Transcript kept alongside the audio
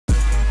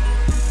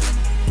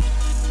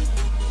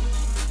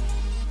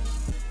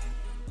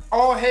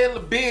All hail the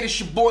Beard,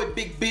 it's your boy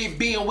Big Beard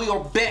B, and we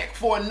are back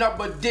for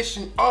another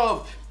edition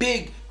of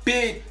Big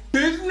Beard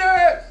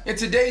Business. In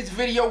today's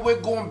video, we're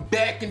going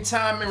back in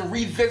time and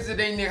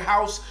revisiting the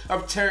house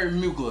of Thierry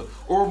Mugler,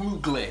 or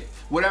Mugler,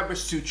 whatever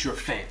suits your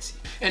fancy.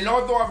 And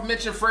although I've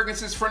mentioned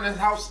fragrances from the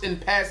house in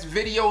past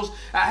videos,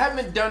 I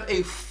haven't done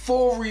a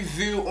full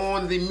review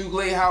on the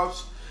Mugler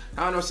house,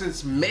 I don't know,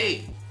 since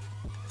May.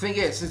 I think,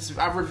 yeah, since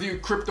I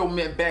reviewed Crypto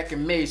Mint back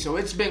in May, so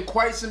it's been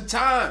quite some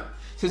time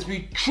since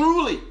we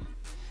truly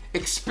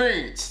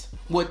experienced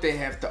what they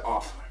have to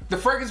offer. The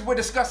fragrance we're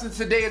discussing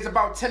today is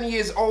about 10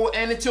 years old,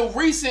 and until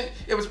recent,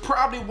 it was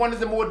probably one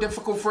of the more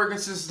difficult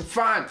fragrances to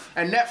find,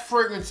 and that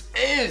fragrance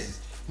is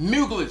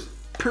Mugler's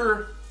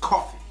Pure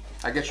Coffee.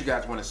 I guess you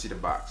guys want to see the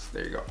box.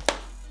 There you go.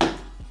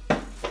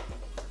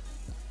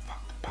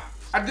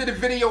 I did a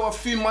video a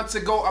few months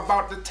ago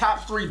about the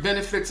top 3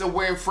 benefits of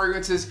wearing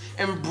fragrances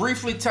and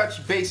briefly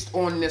touched based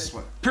on this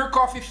one. Pure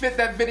Coffee fit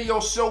that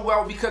video so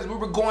well because we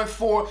were going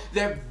for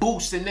that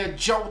boost and that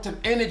jolt of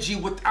energy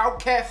without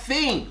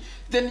caffeine.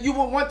 Then you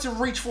will want to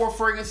reach for a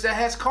fragrance that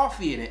has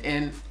coffee in it,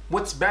 and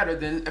what's better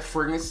than a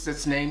fragrance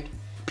that's named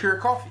Pure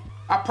Coffee?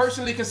 I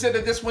personally consider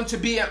this one to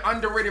be an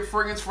underrated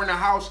fragrance from the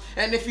house,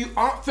 and if you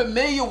aren't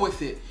familiar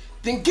with it,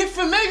 then get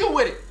familiar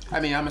with it. I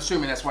mean, I'm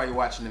assuming that's why you're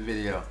watching the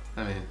video.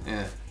 I mean,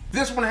 yeah.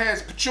 This one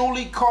has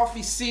patchouli,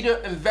 coffee, cedar,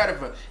 and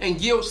vetiver,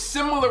 and yields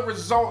similar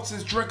results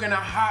as drinking a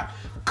hot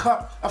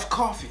cup of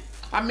coffee.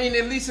 I mean,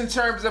 at least in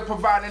terms of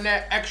providing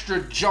that extra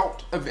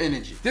jolt of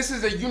energy. This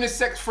is a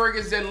unisex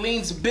fragrance that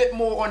leans a bit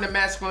more on the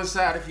masculine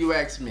side, if you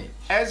ask me.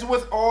 As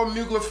with all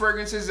Mugler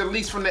fragrances, at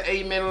least from the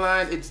A.G.E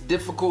line, it's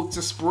difficult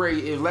to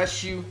spray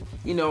unless you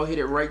know, hit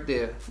it right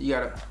there. You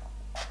gotta...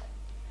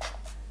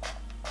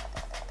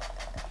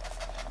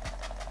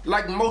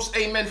 Like most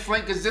A.G.E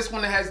flankers, this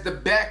one has the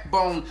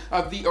backbone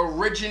of the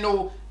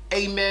original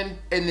A.G.E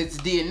and its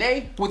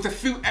DNA with a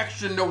few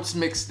extra notes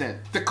mixed in.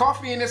 The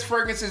coffee in this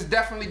fragrance is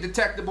definitely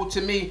detectable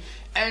to me,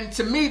 and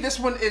to me this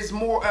one is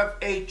more of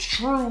a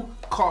true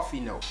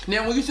coffee note.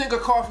 Now when you think of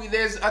coffee,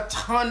 there's a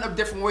ton of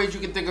different ways you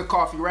can think of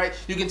coffee, right?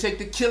 You can take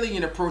the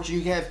Chilean approach, and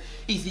you can have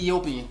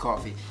Ethiopian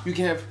coffee, you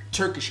can have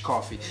Turkish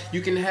coffee, you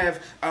can have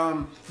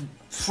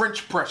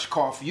French press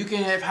coffee, you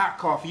can have hot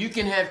coffee, you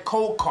can have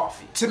cold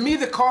coffee. To me,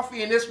 the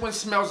coffee in this one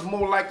smells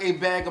more like a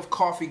bag of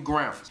coffee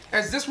grounds.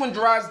 As this one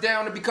dries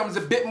down, it becomes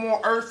a bit more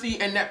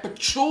earthy, and that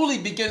patchouli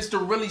begins to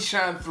really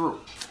shine through.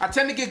 I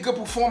tend to get good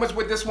performance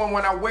with this one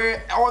when I wear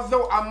it,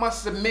 although I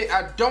must admit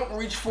I don't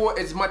reach for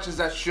it as much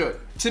as I should.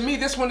 To me,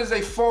 this one is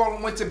a fall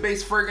and winter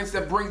based fragrance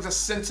that brings a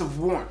sense of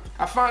warmth.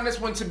 I find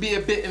this one to be a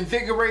bit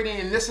invigorating,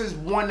 and this is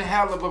one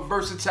hell of a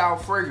versatile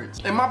fragrance.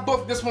 In my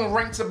book, this one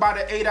ranks about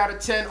an 8 out of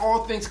 10,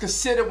 all things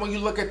considered. When you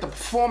look at the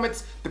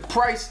performance, the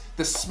price,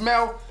 the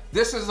smell,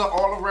 this is an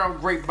all-around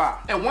great buy.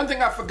 And one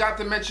thing I forgot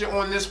to mention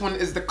on this one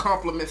is the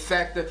compliment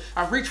factor.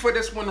 I reached for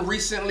this one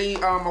recently.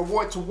 I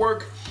wore it to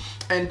work,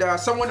 and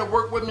someone that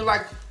worked with me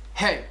like,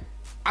 hey,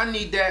 I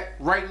need that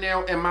right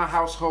now in my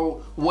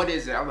household. What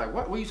is it? I'm like,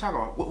 what are you talking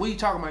about? What are you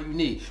talking about you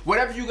need?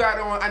 Whatever you got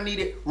on, I need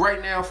it right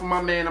now for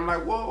my man. I'm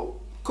like, whoa,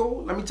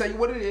 cool. Let me tell you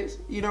what it is.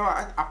 You know,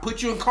 I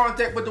put you in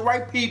contact with the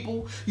right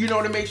people, you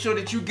know, to make sure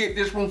that you get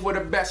this one for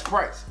the best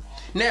price.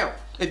 Now,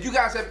 if you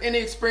guys have any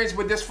experience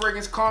with this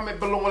fragrance, comment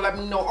below and let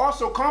me know.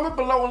 Also, comment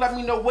below and let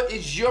me know what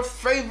is your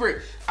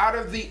favorite out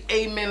of the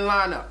A.G.E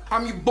lineup.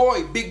 I'm your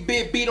boy, Big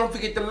Beard B. Don't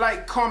forget to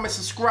like, comment,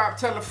 subscribe,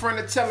 tell a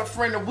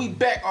friend, and we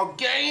back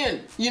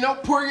again. You know,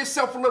 pour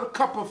yourself a little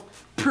cup of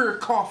pure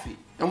coffee.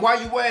 And while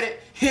you at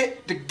it,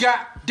 hit the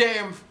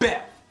goddamn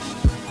bell.